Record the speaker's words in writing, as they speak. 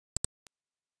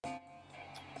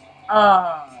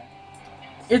Uh,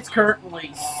 it's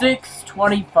currently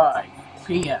 6:25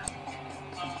 p.m.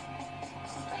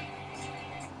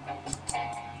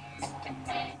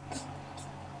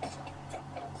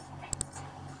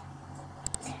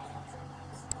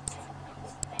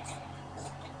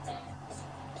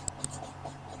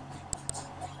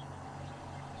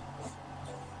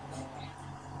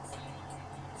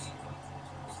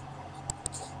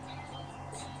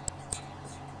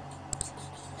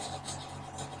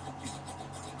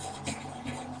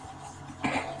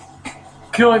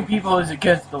 Killing people is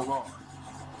against the law.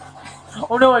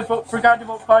 Oh no, forgot to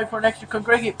vote 5 for an extra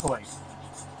congregate point.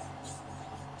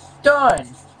 Done!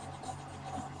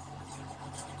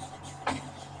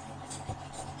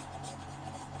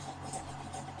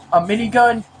 A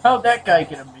minigun? How'd that guy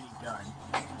get a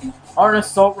minigun? Aren't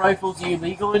assault rifles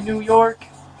illegal in New York?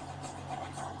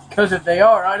 Because if they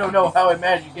are, I don't know how I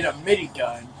managed to get a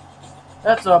minigun.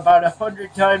 That's about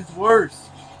 100 times worse.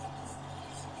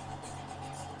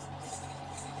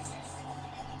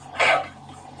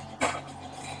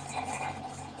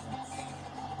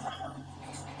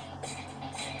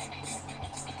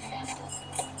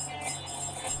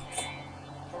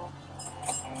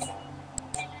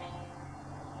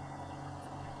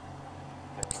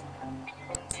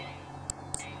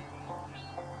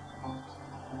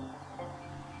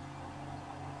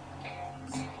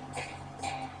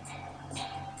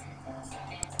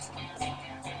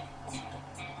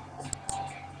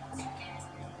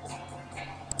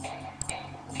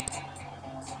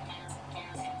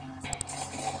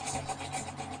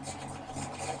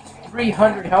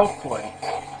 $300 health points.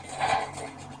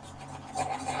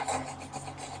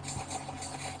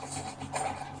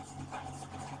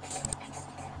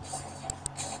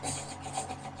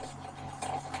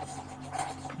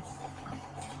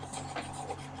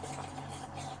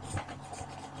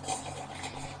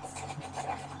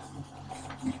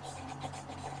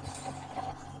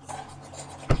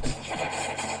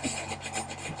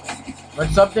 When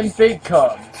something big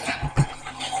comes.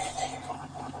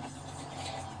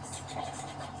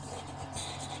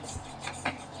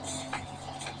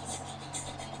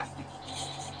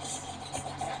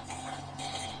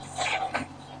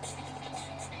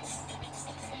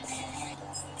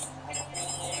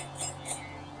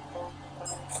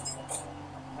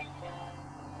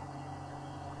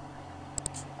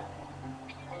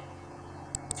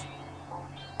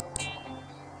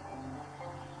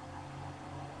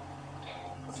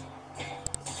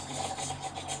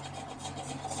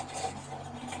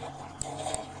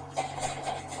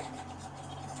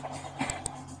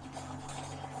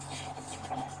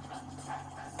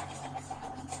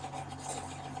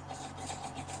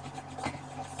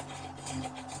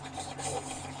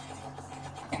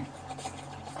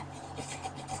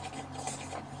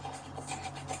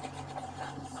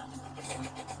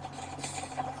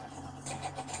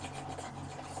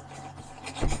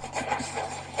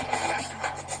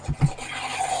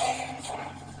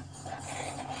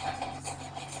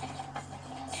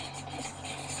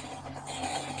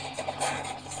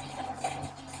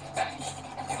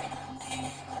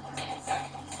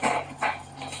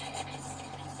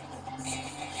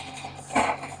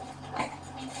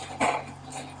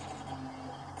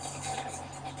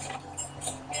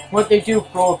 What they do,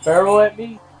 throw a barrel at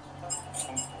me?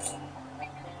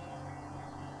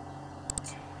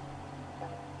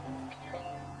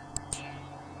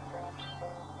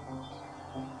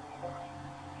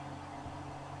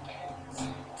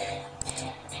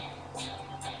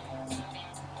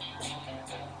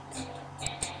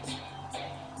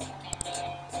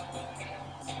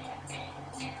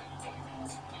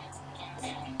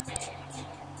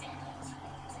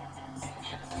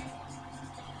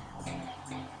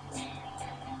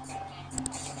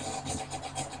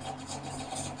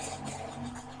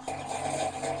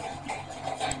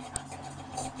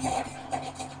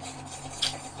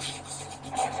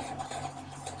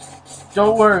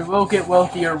 Don't worry, we'll get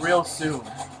wealthier real soon.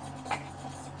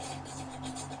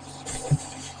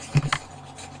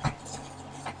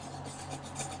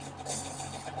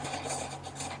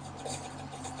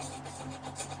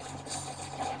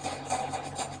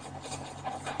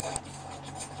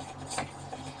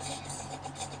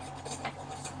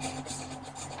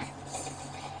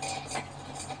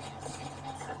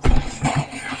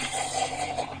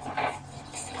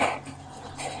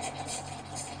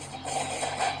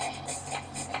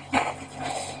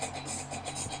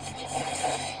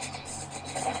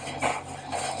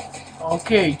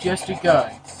 Okay, just a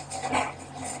gun.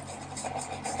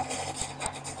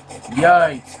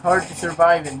 Yikes, hard to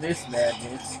survive in this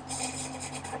madness.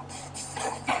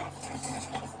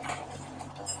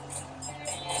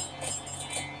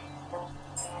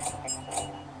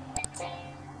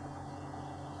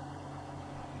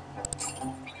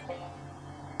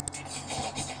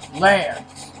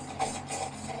 lands.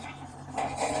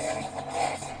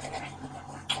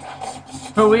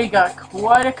 We got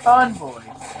quite a convoy.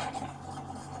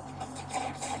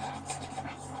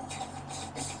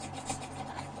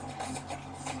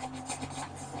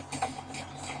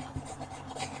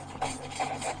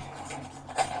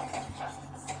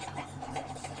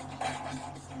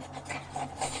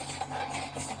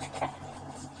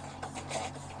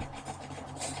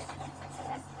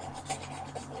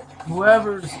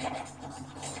 Whoever's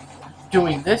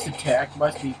doing this attack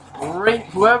must be great.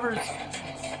 Whoever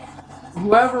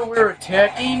we're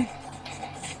attacking,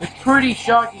 it's pretty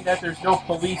shocking that there's no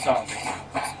police officers.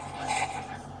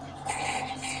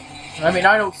 I mean,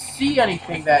 I don't see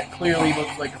anything that clearly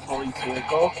looks like a police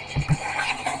vehicle.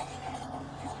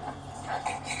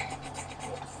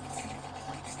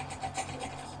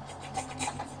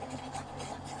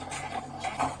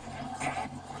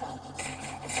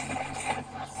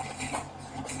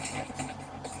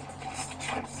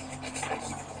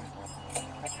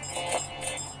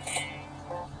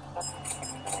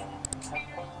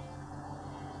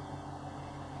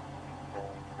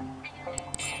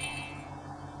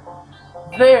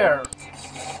 There!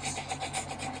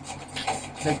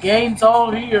 The game's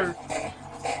all here.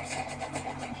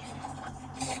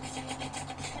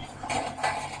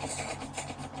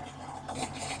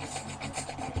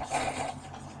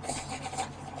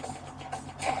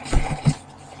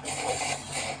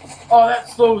 Oh, that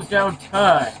slows down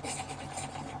time.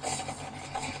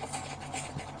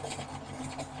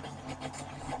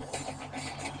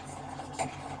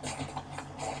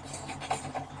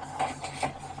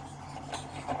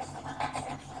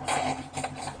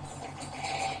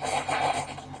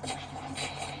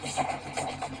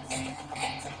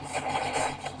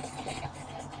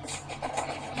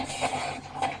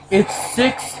 It's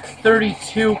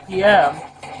 6:32 p.m.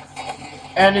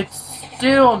 and it's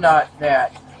still not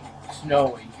that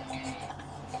snowy.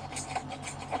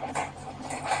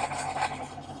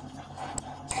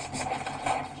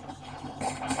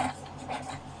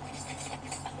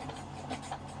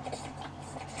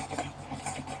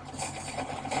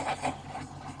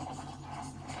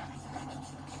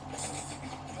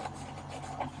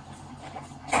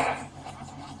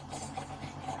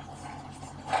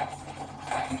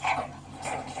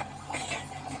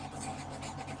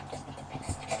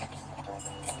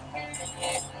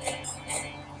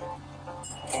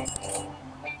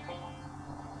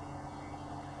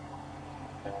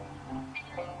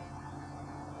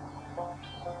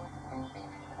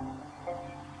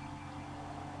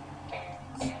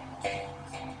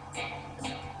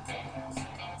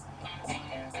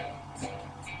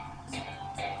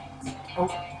 Oh,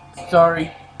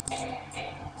 sorry.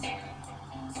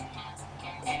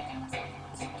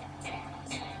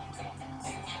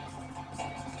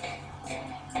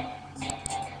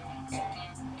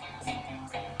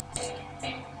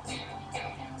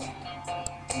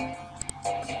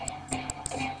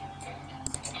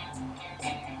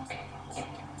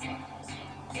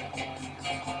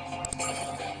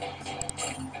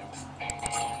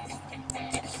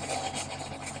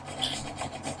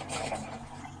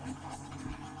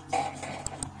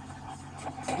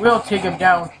 We'll take him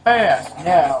down fast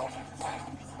now.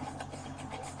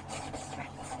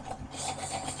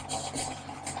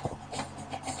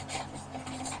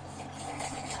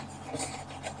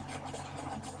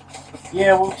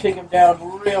 Yeah, we'll take him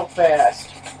down real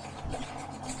fast.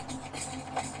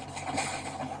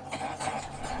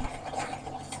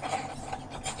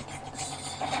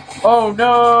 Oh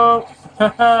no!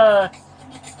 Haha!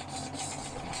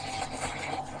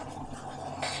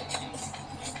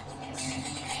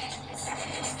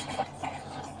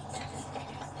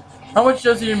 How much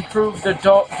does it improve the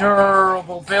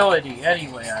durability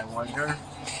anyway, I wonder?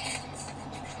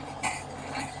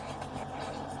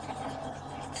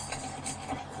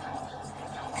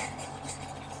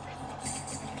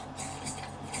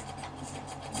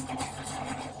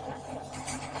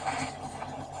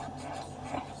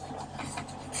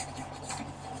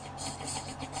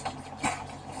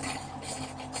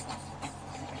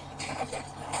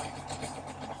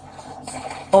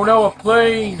 Oh no, a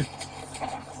plane!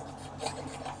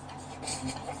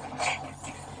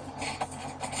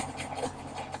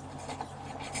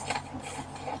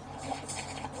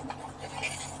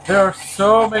 There are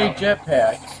so many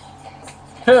jetpacks.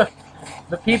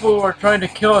 The people who are trying to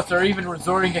kill us are even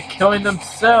resorting to killing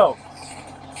themselves.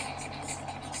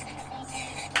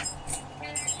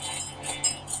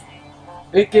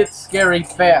 It gets scary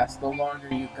fast the longer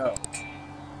you go.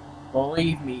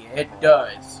 Believe me, it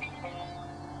does.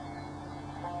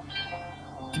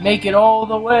 To make it all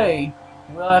the way,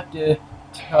 we'll have to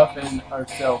toughen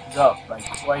ourselves up by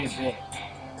quite a bit.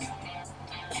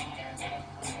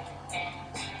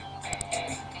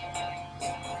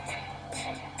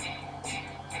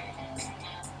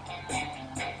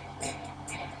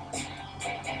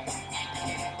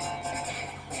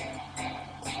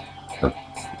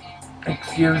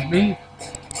 Excuse me?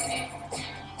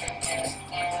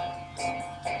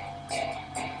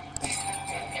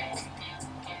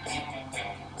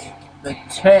 The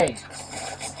tank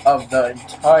of the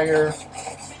entire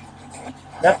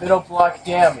that it'll block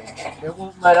damage. It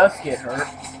won't let us get hurt.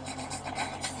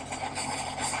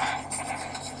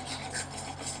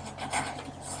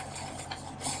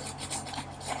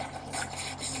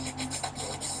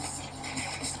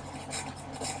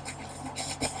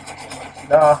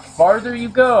 The farther you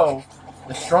go,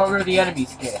 the stronger the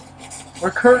enemies get.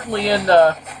 We're currently in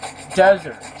the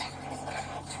desert,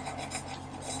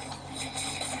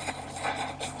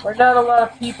 where not a lot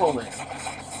of people live.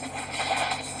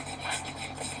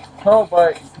 Oh,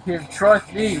 but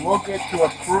trust me, we'll get to a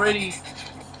pretty...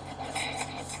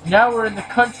 Now we're in the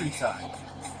countryside.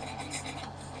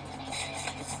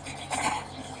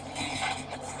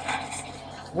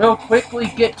 We'll quickly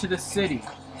get to the city.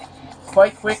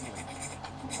 Quite quickly.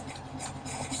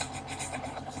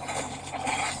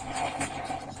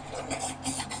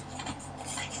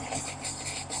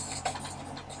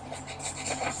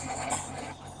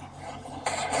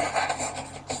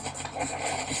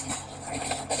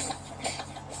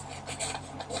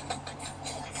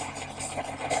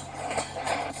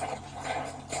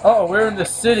 Oh, we're in the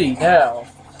city now.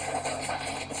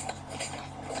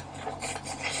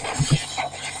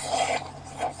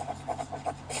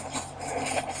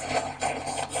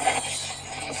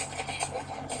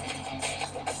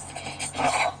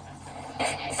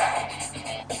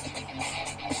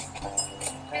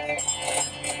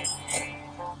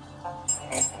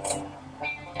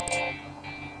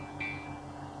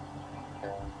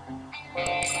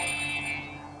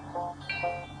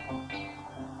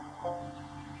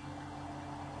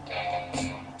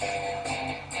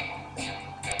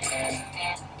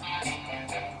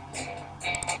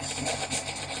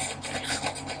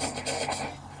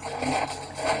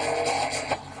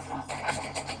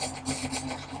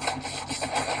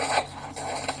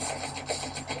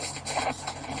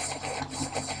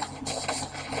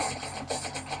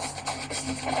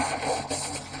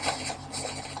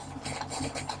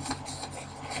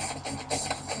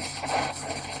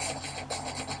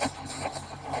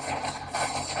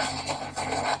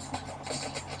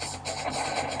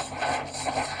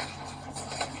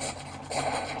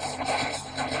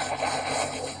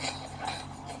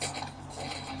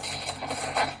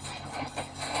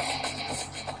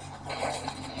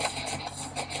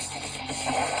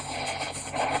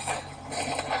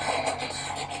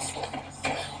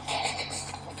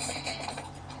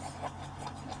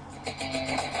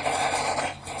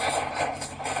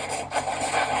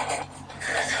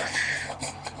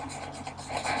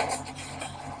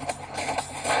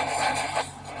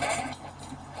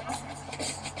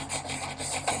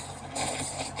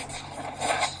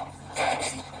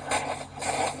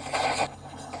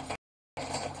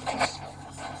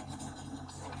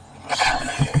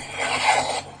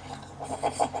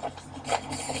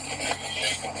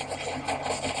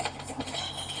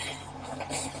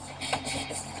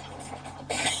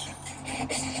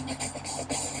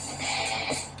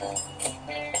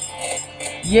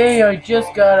 Yay, I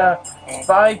just got a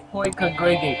 5-point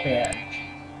congregate badge.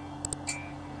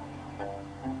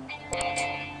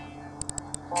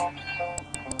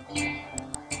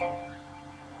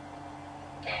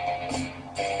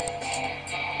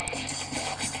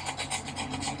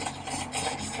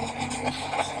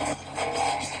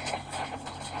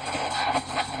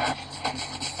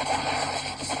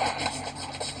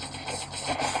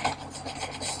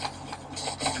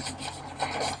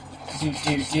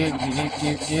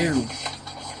 Do.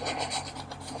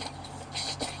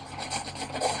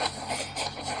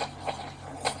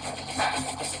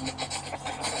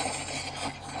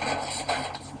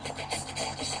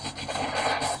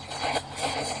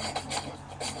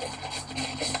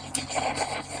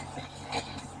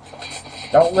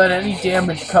 Don't let any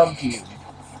damage come to you.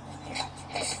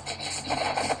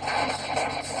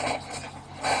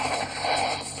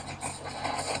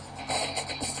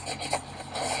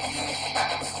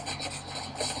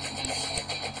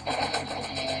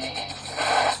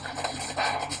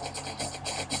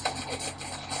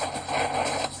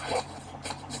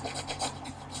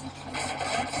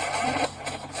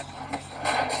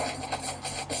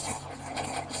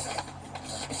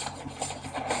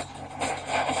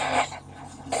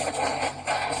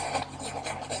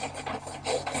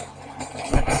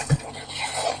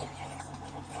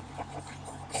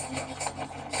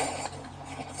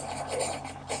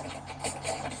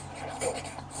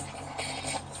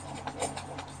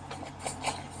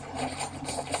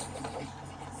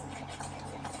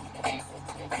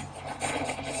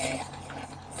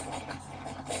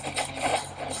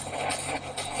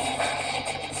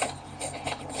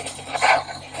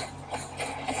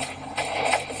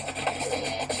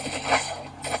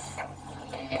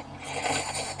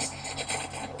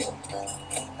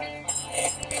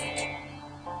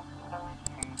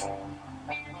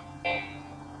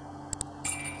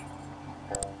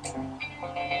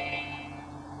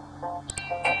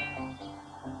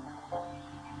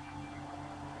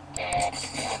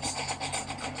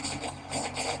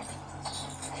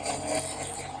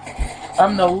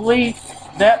 I'm the lead.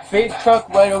 That big truck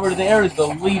right over there is the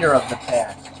leader of the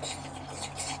pack.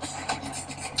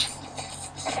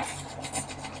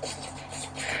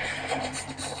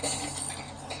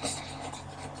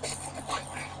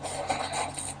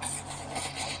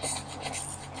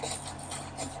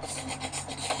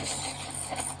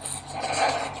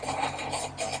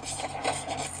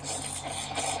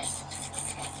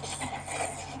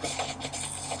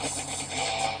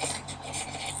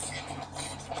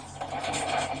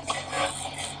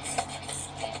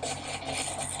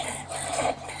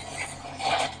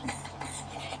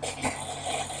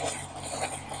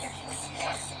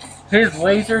 His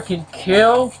laser can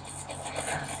kill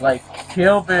like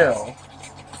Kill Bill.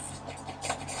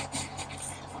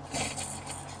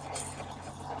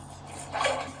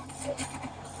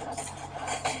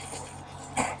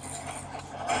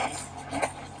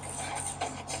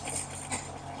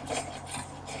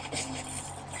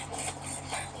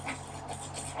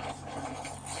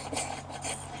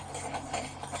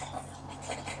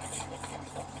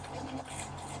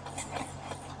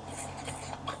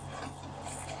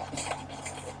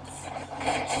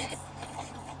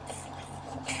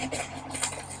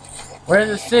 We're in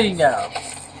the city now.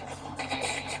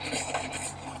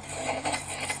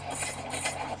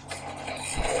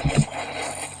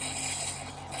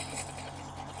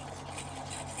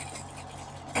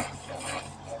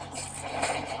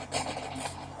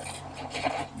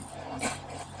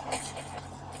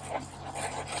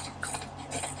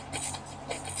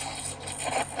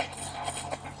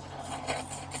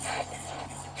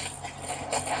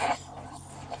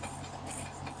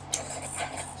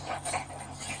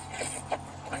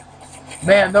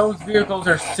 Man, those vehicles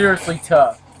are seriously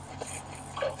tough.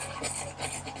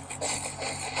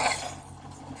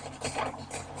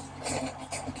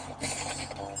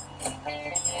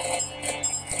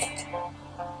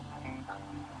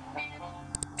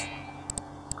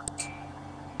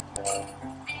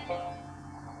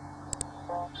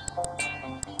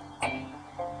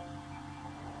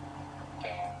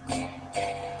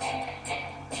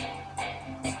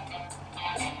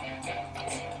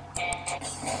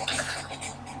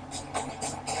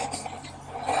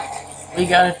 We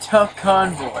got a tough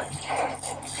convoy.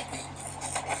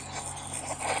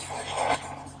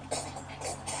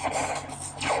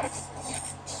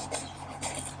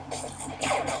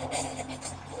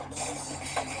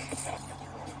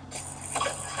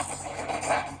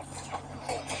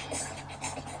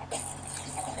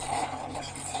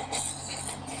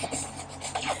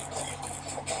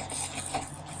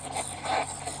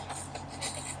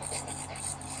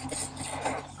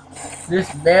 This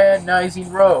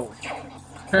madnizing road.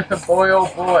 Boy,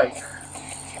 oh boy.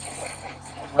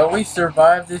 Will we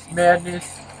survive this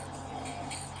madness?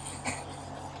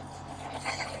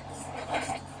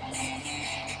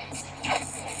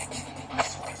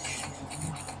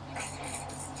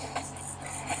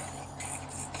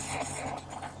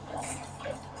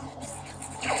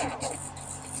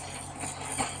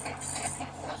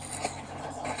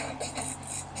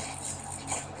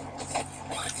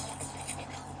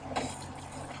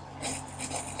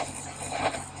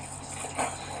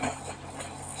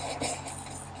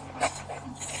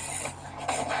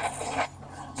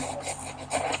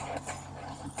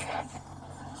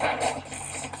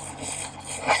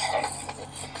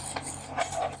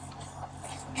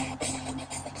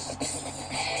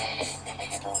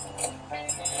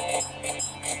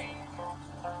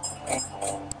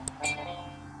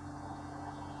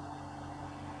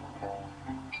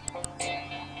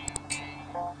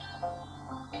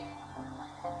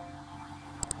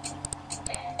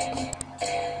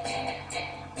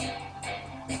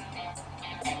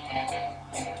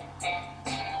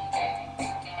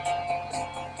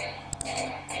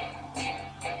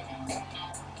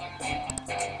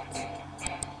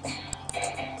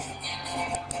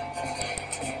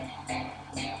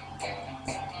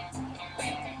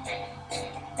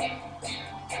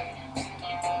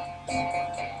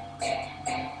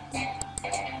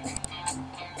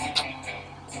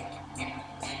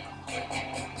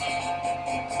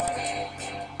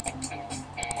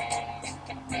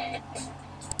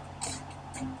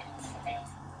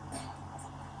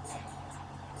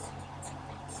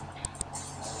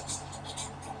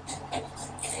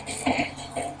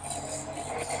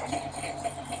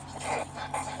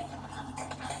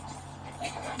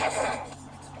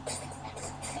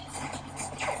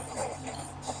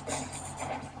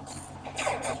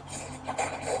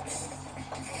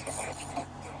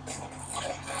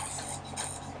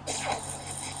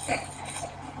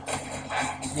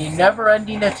 The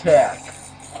never-ending attack.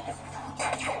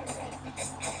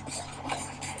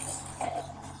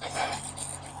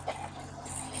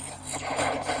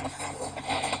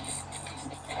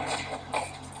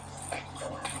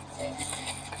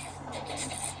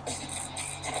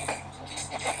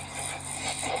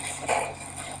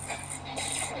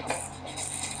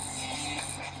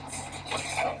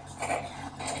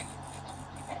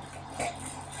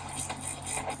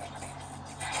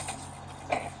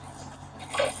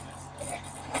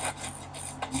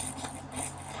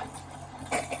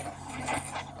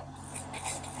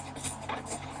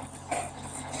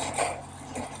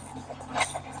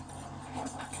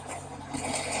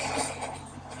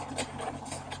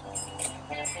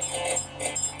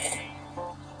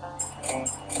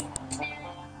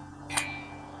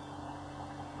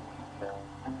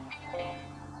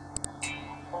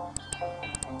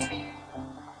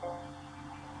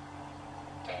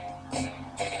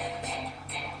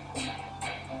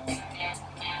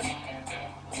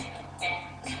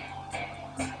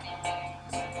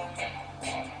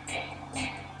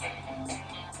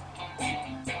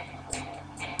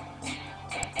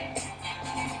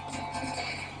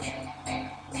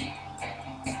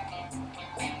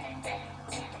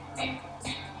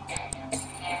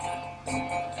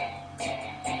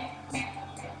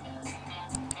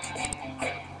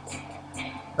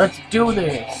 Let's do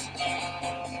this.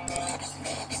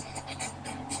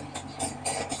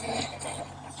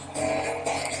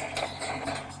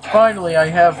 Finally, I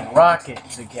have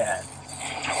rockets again.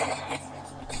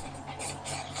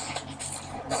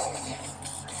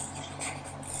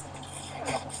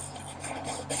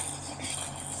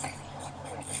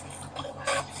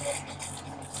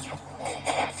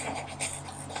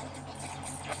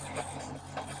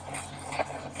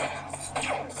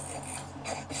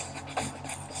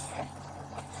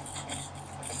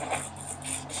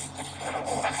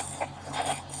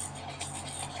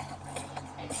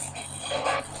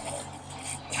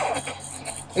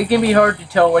 It can be hard to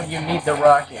tell when you need the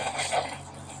rockets.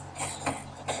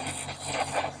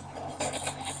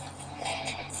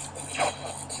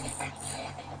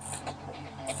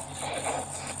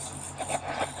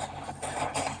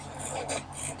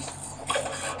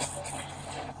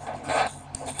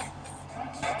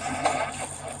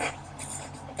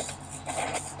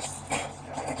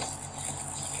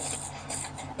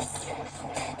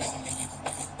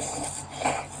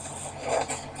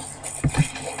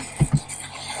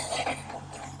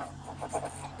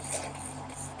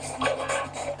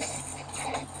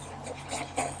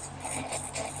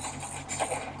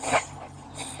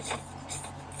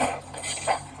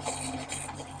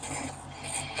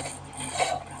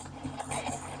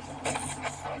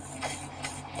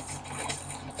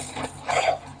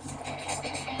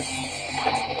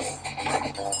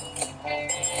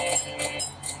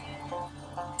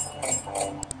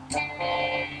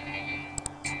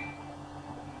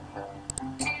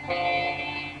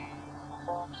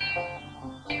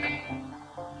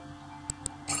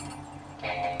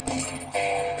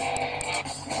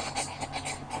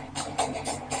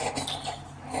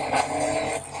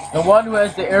 The one who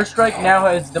has the airstrike now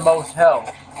has the most health.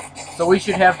 So we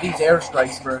should have these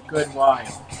airstrikes for a good while.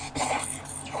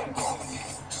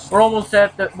 We're almost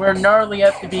at the... We're gnarly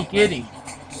at the beginning.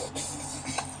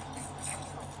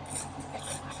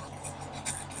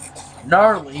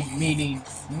 Gnarly meaning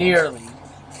nearly.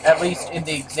 At least in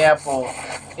the example...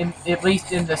 at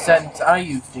least in the sentence I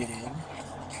used it in.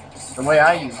 The way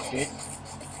I used it.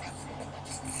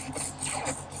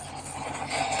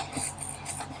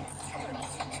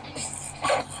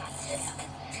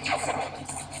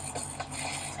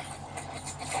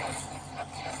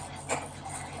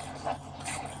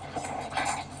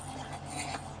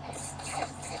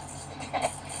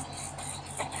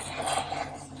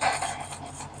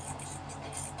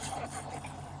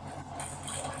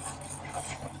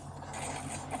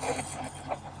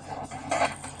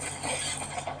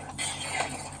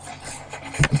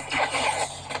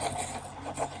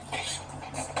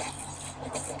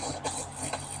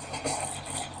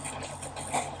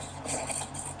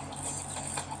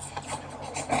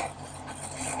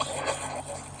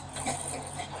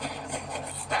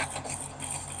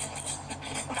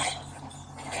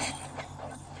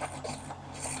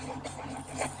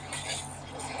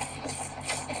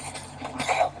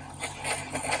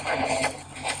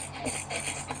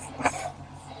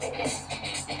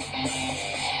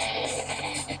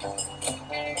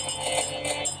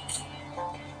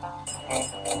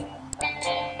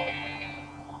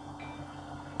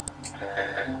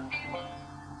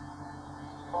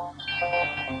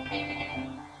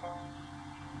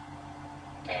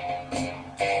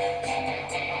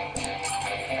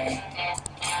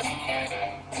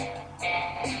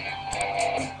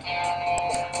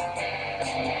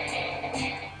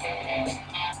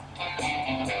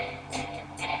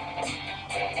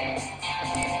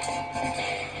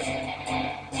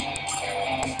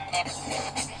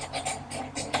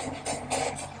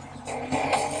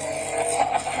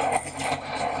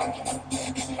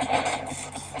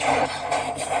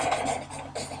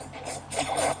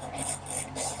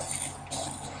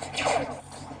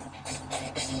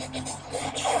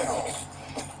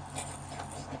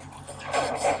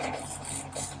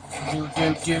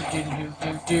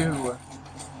 Do.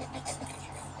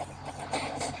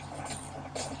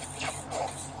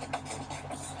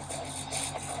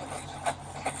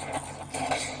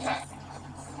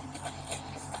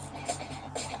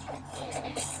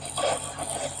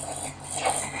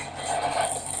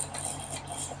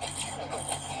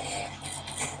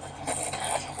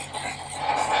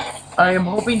 I am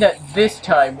hoping that this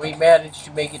time we manage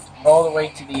to make it all the way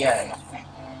to the end.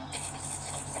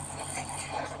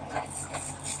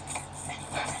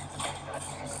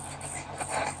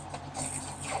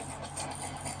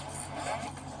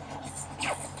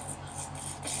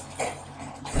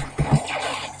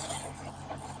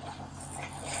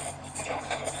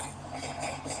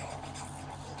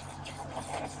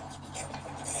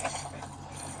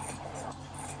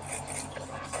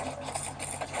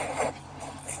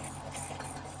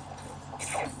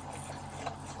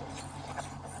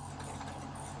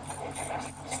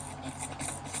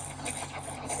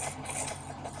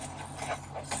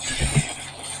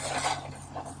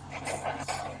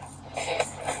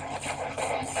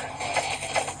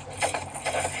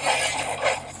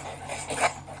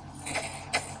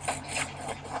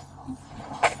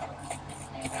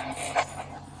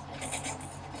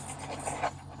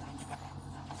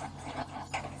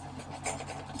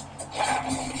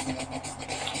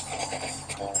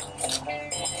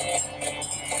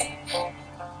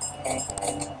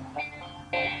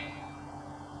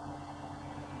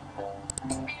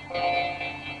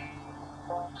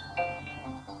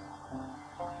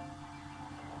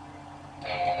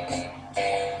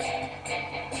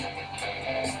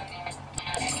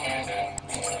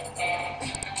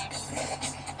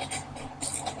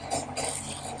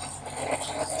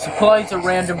 supplies a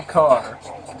random car.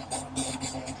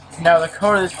 Now the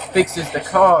car that fixes the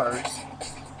cars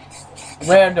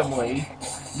randomly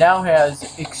now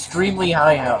has extremely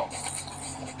high health.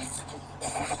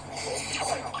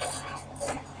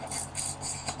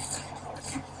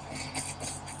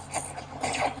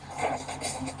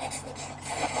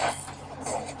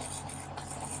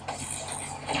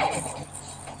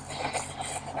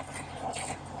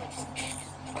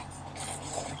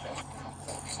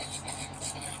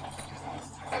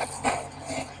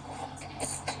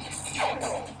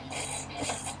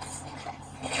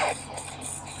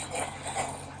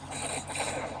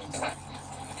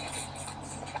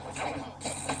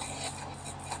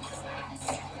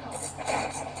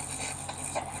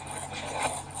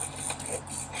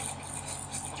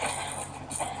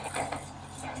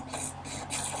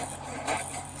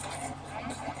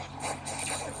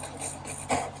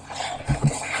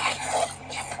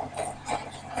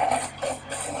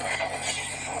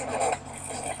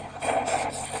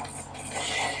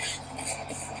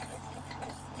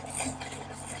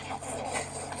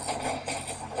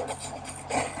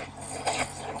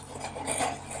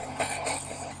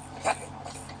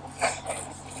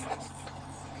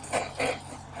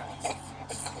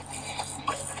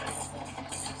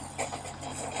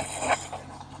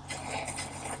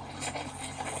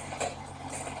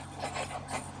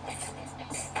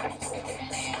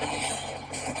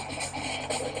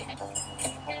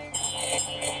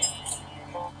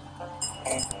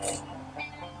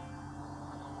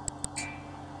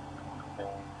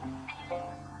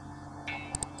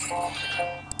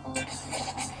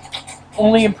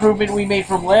 Only improvement we made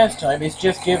from last time is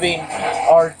just giving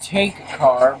our tank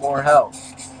car more health.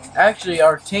 Actually,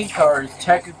 our tank car is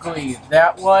technically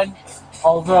that one,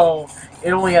 although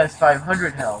it only has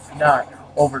 500 health, not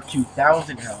over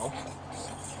 2,000 health.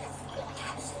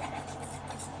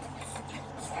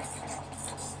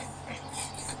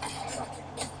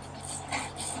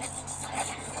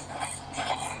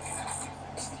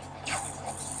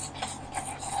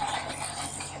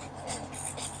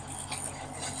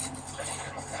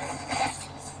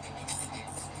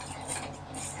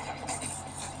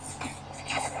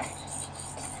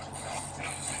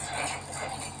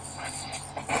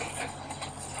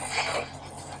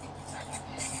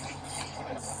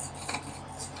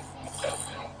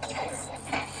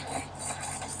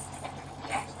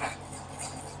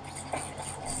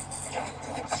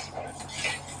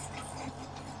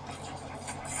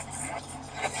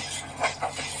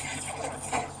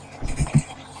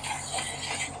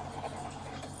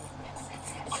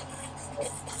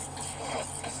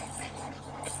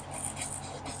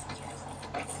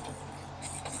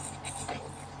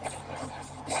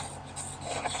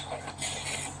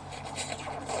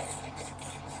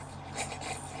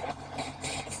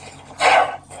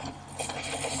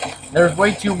 There's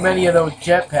way too many of those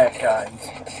jetpack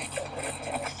guys.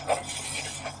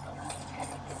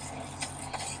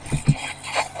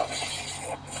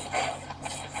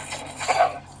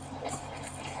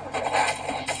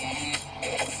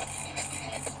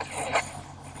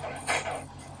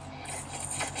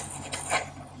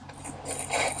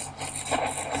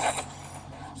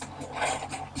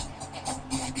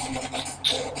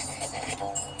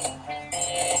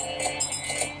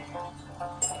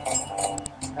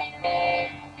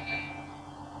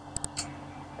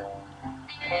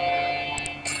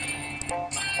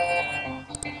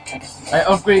 I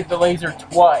upgraded the laser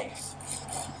twice.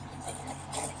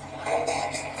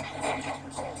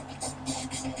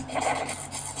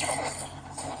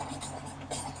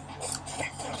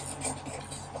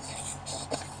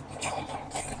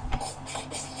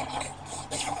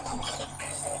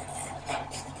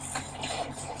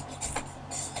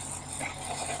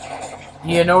 Do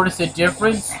you notice a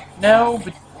difference now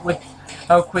with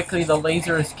how quickly the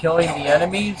laser is killing the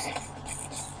enemies?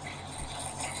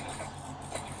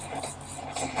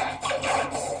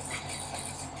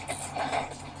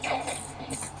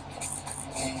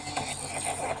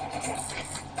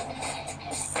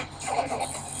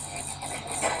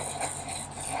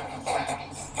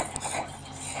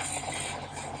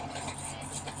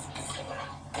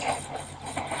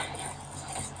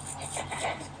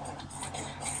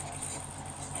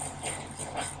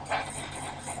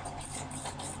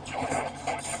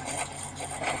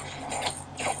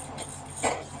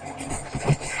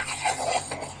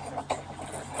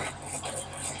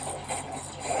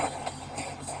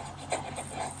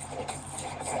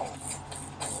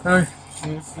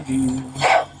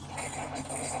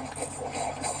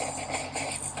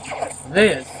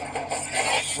 This,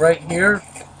 right here,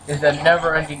 is a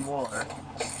never-ending war.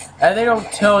 And they don't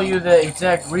tell you the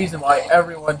exact reason why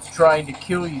everyone's trying to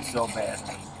kill you so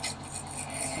badly.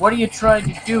 What are you trying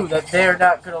to do that they're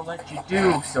not going to let you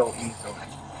do so easily?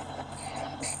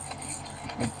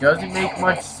 It doesn't make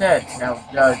much sense, now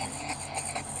does it?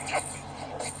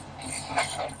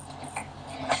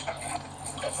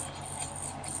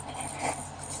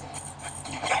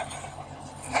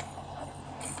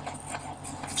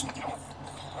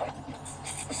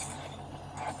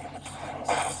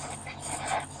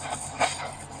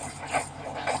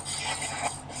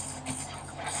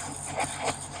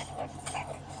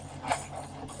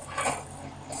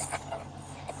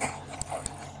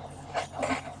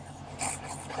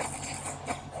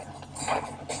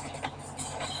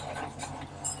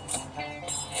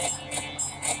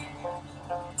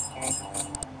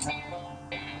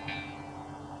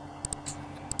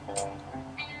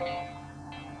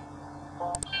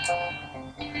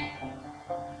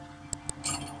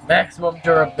 Maximum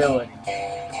durability.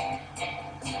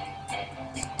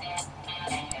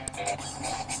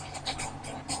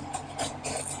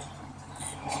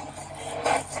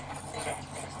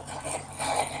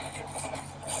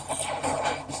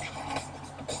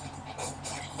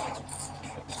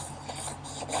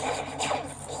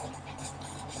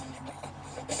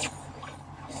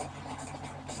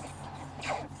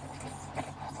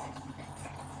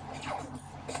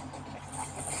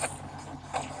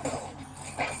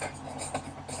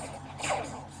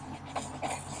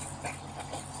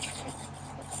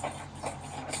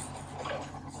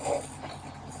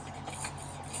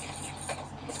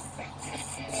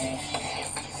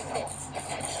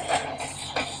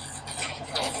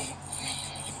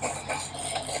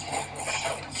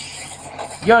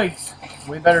 Yikes!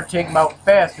 We better take them out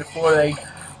fast before they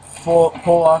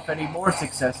pull off any more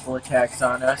successful attacks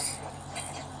on us.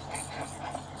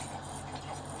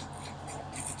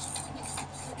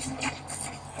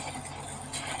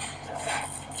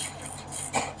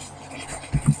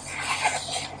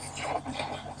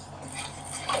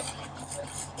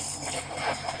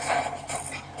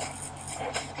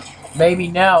 Maybe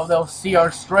now they'll see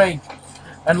our strength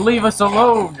and leave us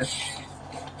alone.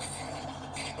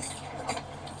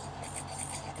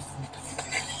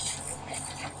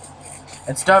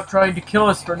 And stop trying to kill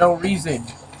us for no reason.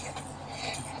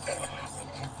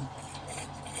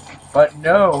 But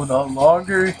no, the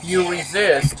longer you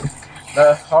resist,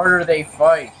 the harder they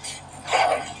fight.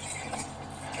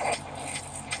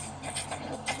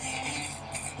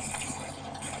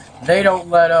 They don't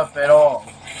let up at all.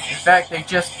 In fact, they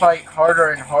just fight harder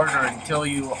and harder until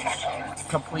you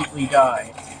completely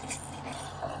die.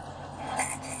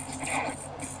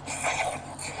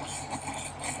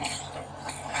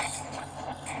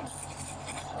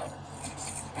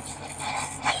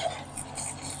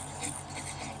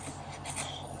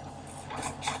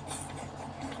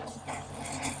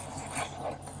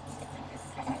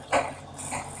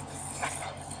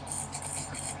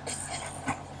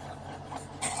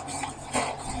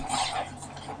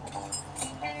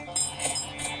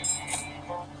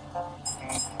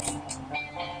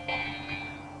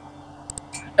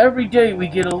 Every day we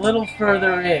get a little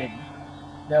further in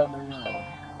down the road.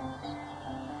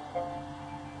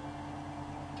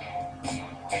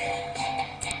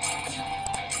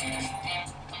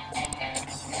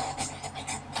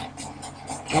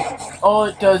 All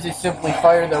it does is simply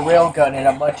fire the railgun at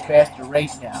a much faster rate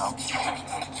now.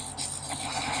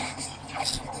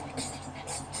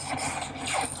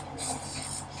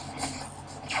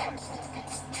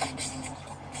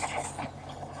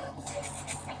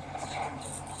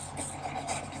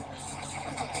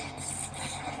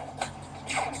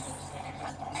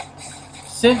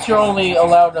 Since you're only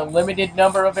allowed a limited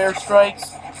number of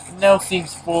airstrikes, it now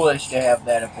seems foolish to have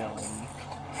that ability.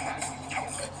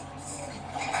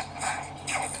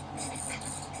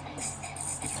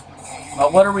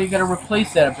 But what are we going to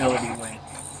replace that ability with?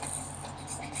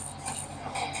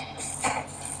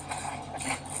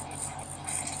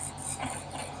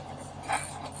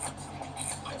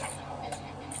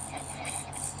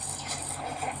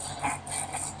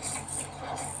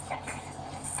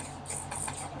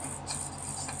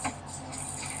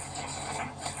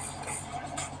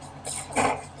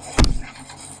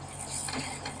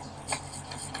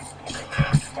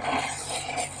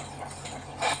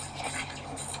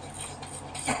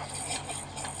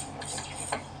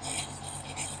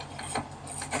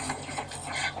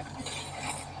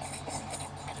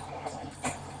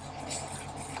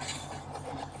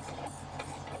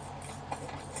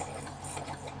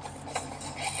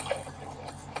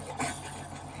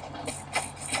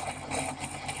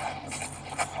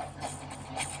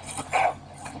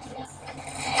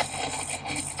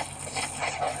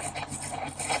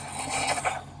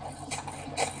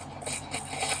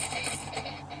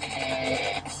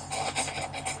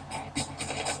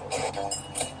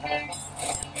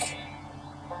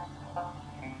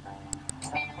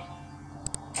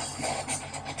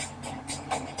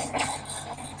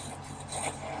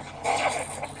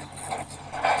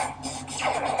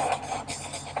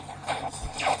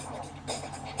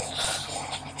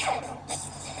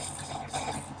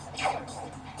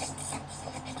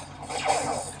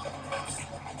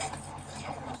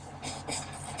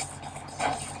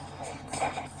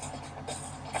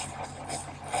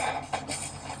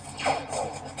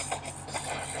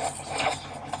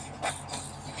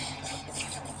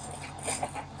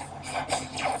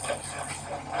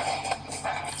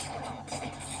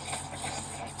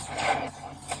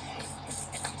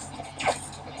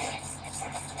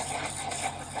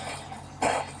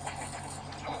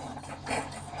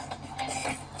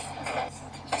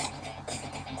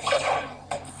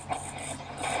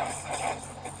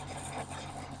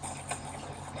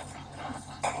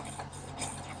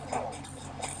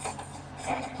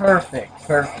 Perfect,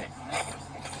 perfect.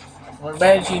 We're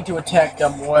managing to attack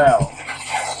them well.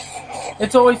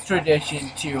 It's always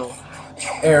tradition to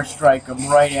airstrike them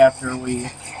right after we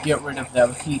get rid of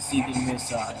them heat-seeking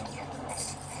missile.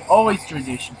 Always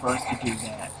tradition for us to do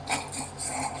that.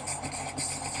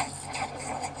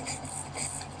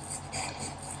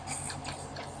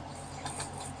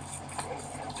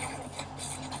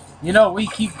 You know, we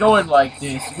keep going like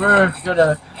this.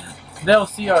 They'll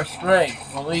see our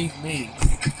strength, believe me.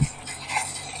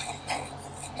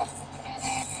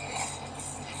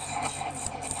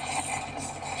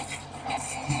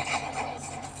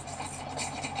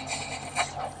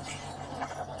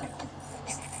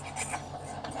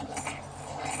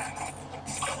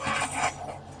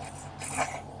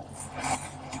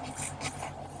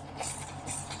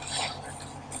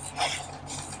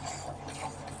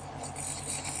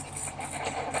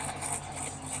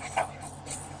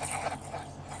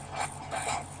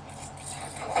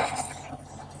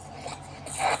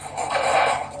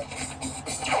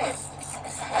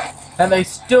 And they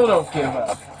still don't give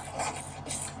up.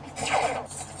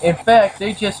 In fact,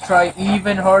 they just try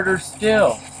even harder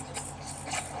still.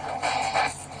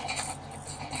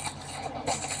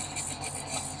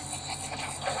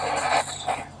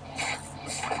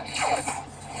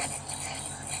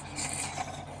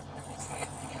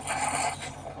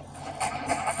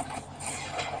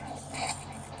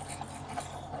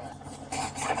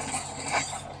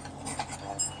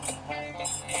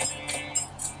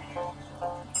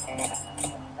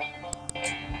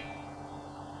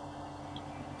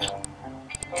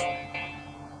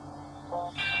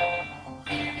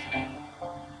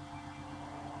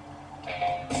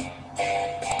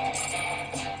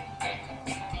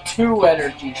 Two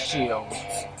energy shields.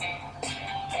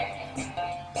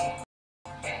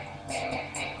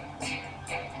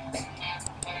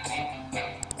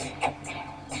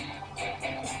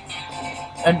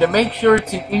 And to make sure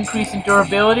it's an increase in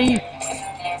durability,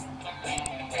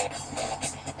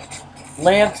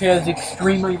 Lance has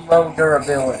extremely low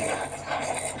durability.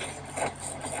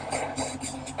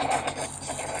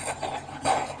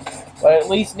 But at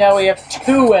least now we have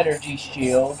two energy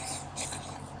shields.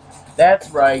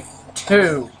 That's right,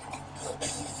 two.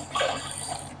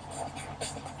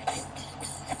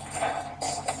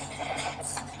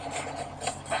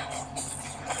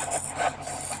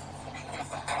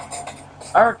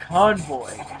 Our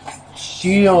convoy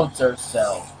shields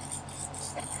ourselves.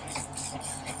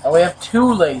 And we have two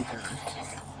lasers.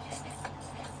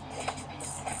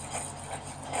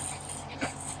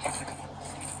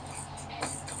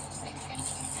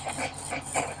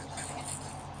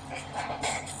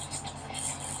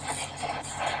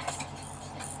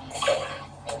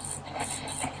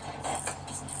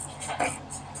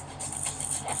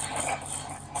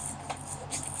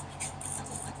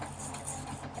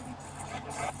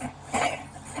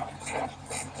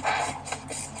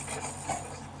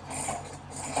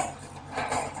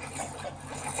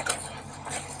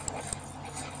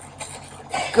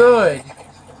 Good.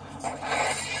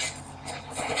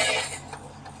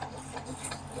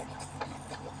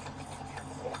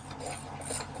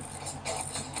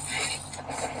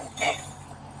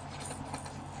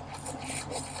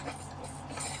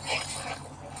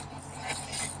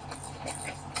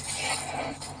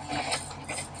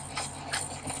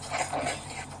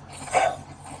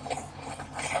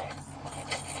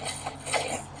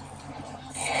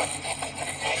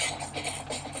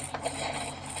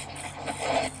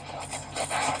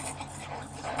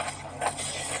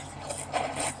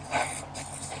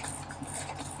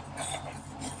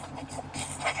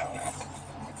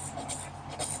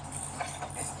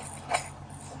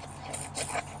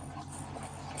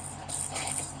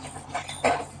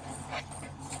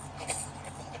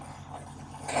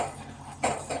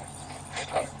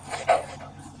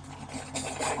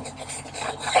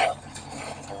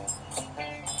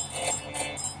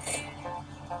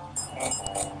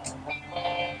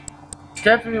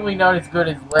 Definitely not as good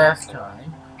as last time.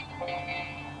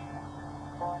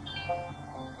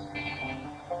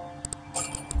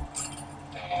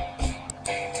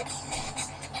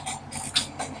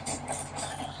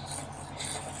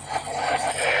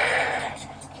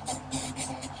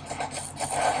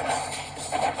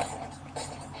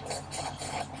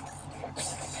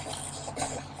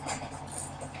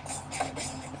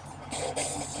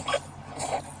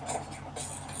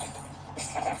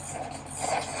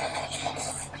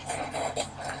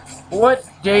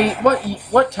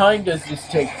 What time does this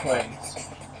take place?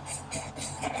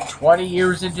 20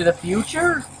 years into the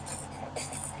future?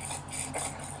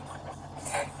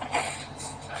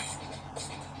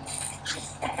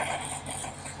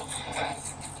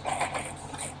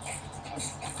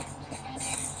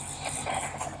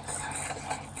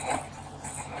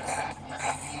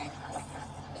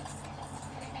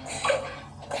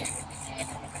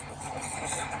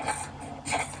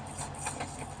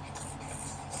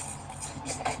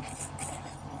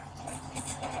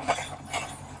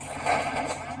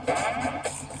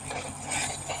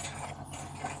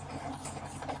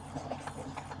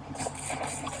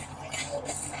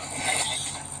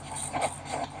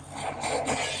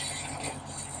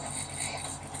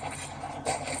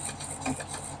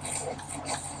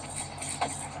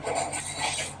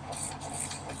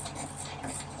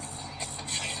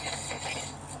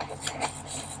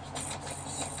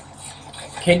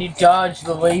 Can you dodge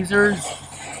the lasers?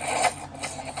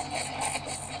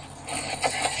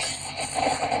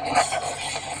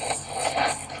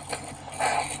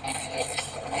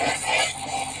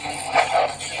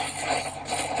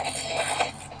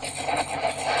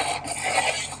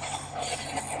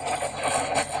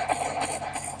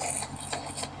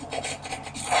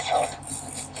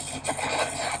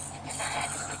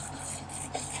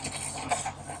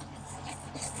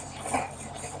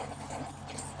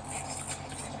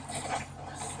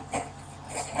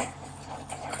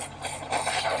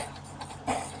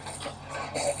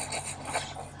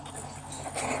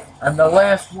 I'm the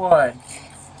last one.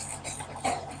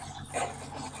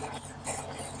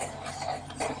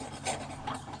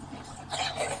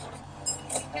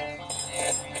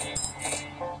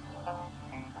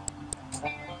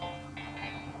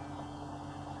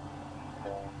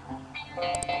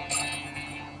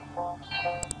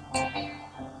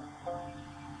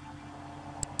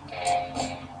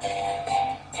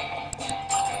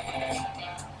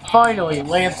 Finally,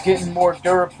 Lance getting more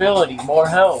durability, more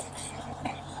health.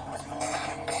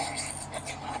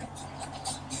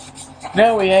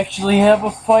 Now we actually have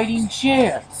a fighting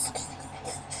chance.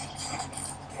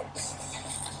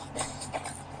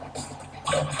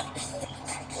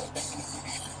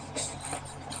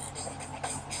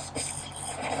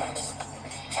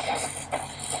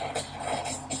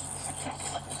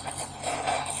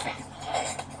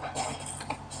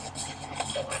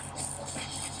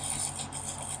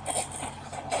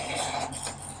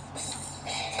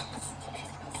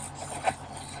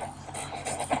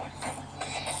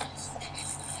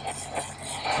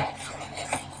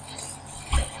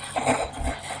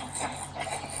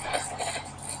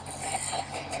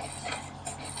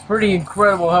 Pretty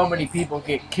incredible how many people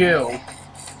get killed.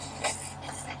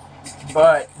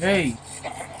 But, hey,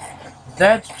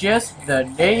 that's just the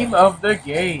name of the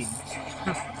game.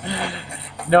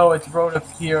 No, it's Road of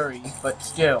Fury, but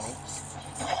still.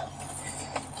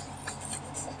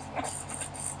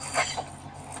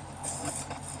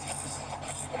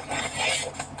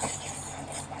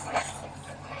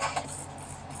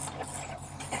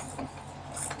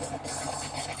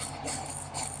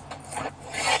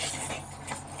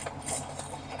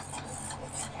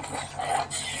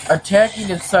 Attacking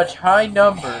in such high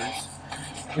numbers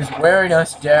is wearing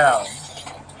us down.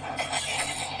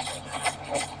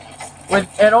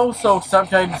 And also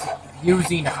sometimes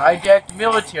using hijacked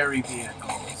military vehicles.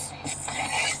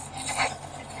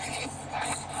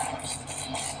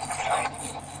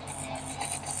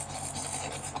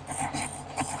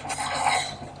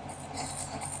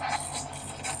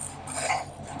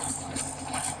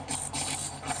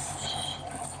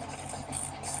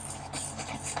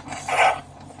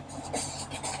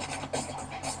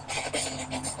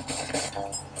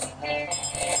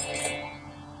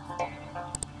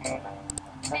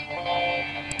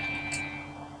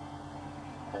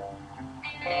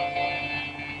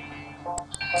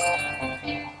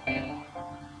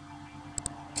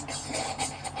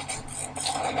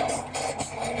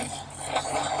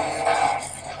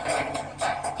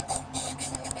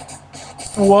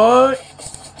 What?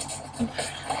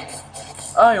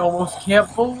 I almost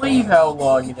can't believe how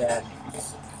long it ends.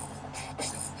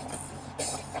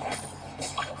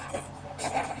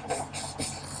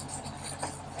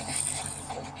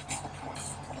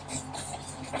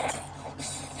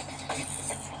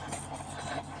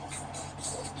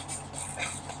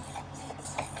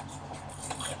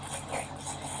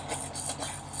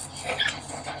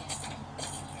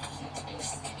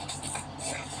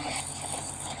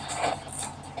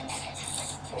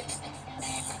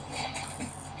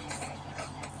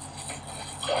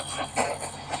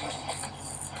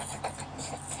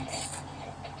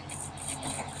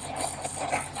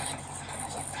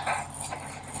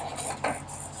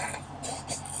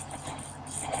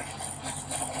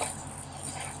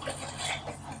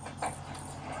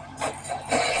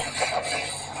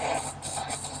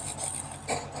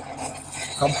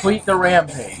 Complete the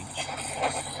rampage.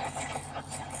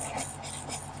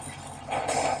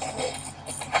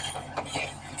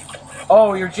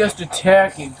 Oh, you're just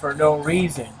attacking for no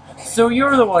reason. So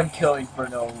you're the one killing for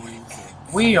no reason.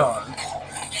 We are.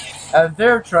 And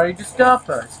they're trying to stop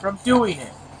us from doing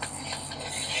it.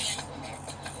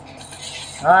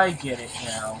 I get it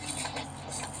now.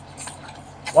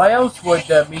 Why else would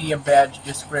the medium badge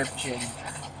description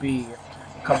be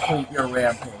complete your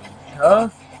rampage, huh?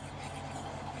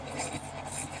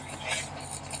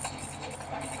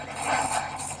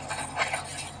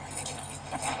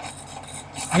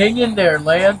 Hang in there,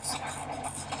 Lance.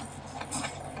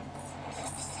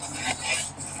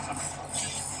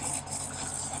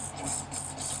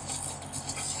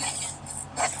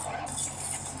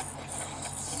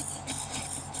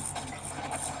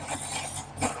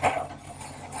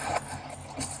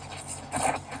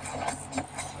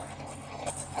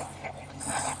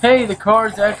 Hey, the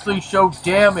cars actually show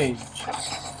damage.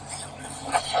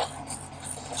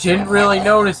 Didn't really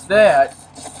notice that.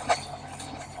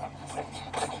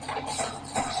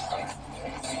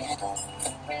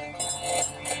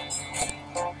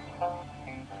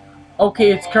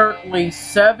 Okay, it's currently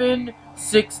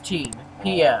 7:16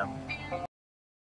 p.m.